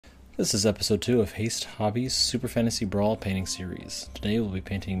This is episode 2 of Haste, Hobbies Super Fantasy Brawl painting series. Today we'll be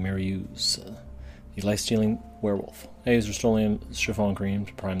painting Mariusz, the life-stealing werewolf. I used Rust-Oleum chiffon cream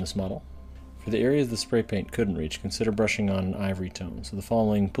to prime this model. For the areas the spray paint couldn't reach, consider brushing on an ivory tone, so the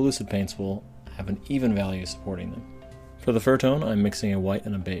following pellucid paints will have an even value supporting them. For the fur tone, I'm mixing a white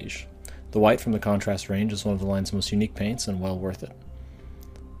and a beige. The white from the contrast range is one of the line's most unique paints and well worth it.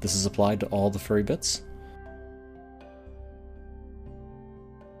 This is applied to all the furry bits.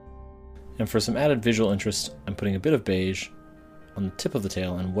 And for some added visual interest, I'm putting a bit of beige on the tip of the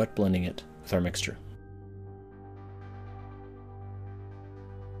tail and wet blending it with our mixture.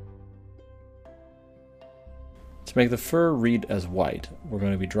 To make the fur read as white, we're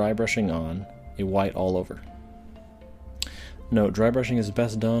going to be dry brushing on a white all over. Note, dry brushing is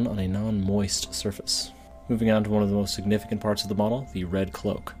best done on a non-moist surface. Moving on to one of the most significant parts of the model, the red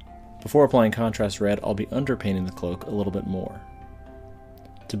cloak. Before applying contrast red, I'll be underpainting the cloak a little bit more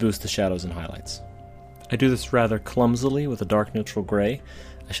to boost the shadows and highlights. I do this rather clumsily with a dark neutral gray.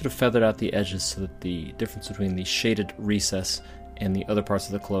 I should have feathered out the edges so that the difference between the shaded recess and the other parts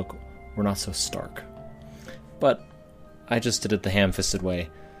of the cloak were not so stark. But I just did it the ham-fisted way,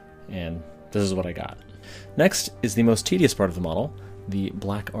 and this is what I got. Next is the most tedious part of the model, the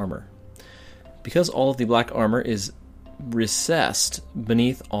black armor. Because all of the black armor is recessed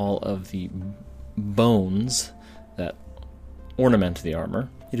beneath all of the bones that ornament the armor,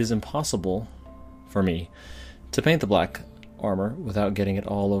 it is impossible for me to paint the black armor without getting it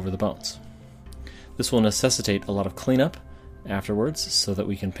all over the bones. This will necessitate a lot of cleanup afterwards so that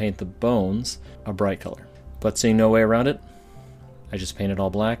we can paint the bones a bright color. But seeing no way around it, I just painted all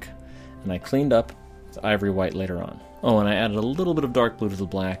black, and I cleaned up with Ivory White later on. Oh, and I added a little bit of dark blue to the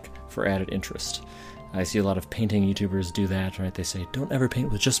black for added interest. I see a lot of painting YouTubers do that, right? They say, don't ever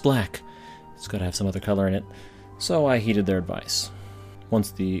paint with just black. It's got to have some other color in it. So I heeded their advice.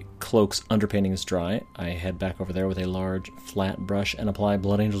 Once the cloak's underpainting is dry, I head back over there with a large, flat brush and apply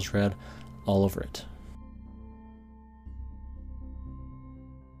Blood Angel's Red all over it.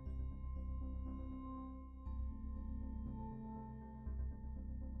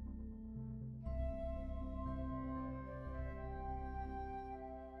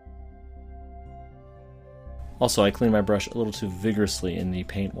 Also, I cleaned my brush a little too vigorously in the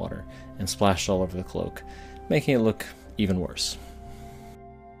paint water and splashed all over the cloak, making it look even worse.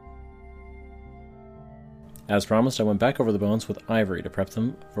 As promised, I went back over the bones with Ivory to prep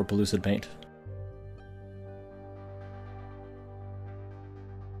them for pellucid paint.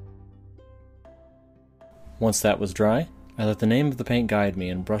 Once that was dry, I let the name of the paint guide me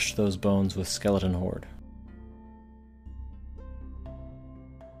and brushed those bones with Skeleton Horde.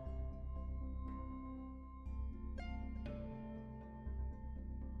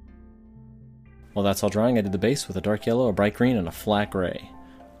 While that's all drying, I did the base with a dark yellow, a bright green, and a flat gray,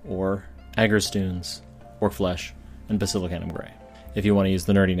 or Agarstoons, Orc Flesh, and Basilicanum Grey, if you want to use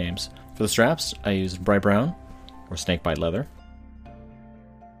the nerdy names. For the straps, I used Bright Brown, or Snakebite Leather.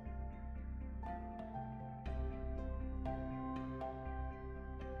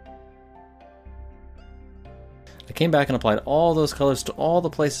 I came back and applied all those colors to all the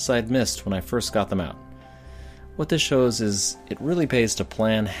places I had missed when I first got them out. What this shows is it really pays to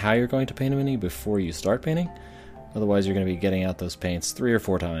plan how you're going to paint a mini before you start painting. Otherwise, you're going to be getting out those paints 3 or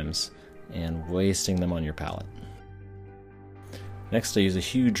 4 times and wasting them on your palette. Next, I use a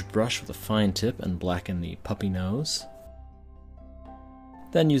huge brush with a fine tip and blacken the puppy nose.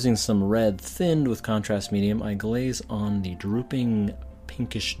 Then, using some red thinned with contrast medium, I glaze on the drooping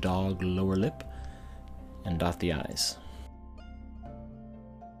pinkish dog lower lip and dot the eyes.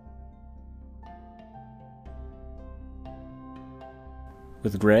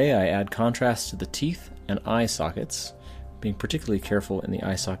 With gray, I add contrast to the teeth and eye sockets, being particularly careful in the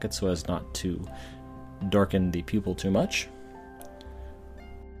eye socket so as not to darken the pupil too much.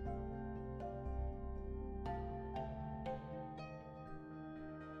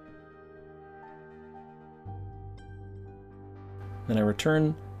 Then I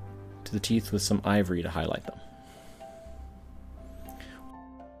return to the teeth with some ivory to highlight them.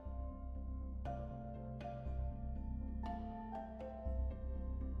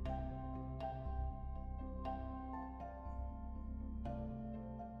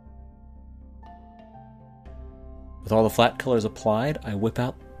 With all the flat colors applied, I whip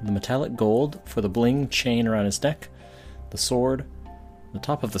out the metallic gold for the bling chain around his neck, the sword, the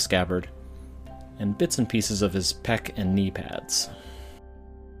top of the scabbard, and bits and pieces of his pec and knee pads.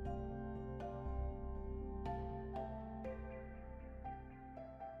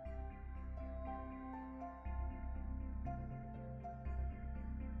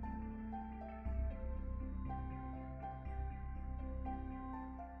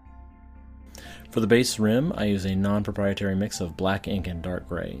 For the base rim, I use a non-proprietary mix of black ink and dark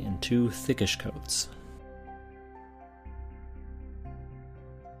gray in 2 thickish coats.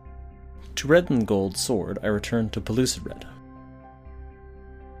 To red and gold sword, I return to Pellucid Red.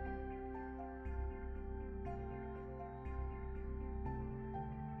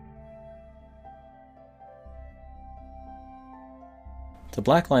 To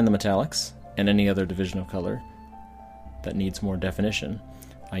blackline the metallics, and any other division of color that needs more definition,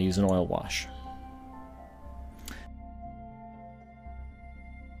 I use an oil wash.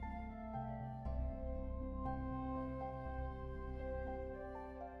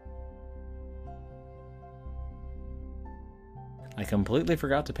 I completely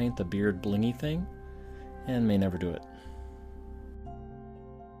forgot to paint the beard blingy thing, and may never do it.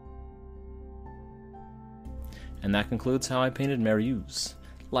 And that concludes how I painted Mariusz.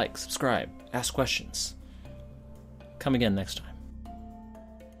 Like, subscribe, ask questions. Come again next time.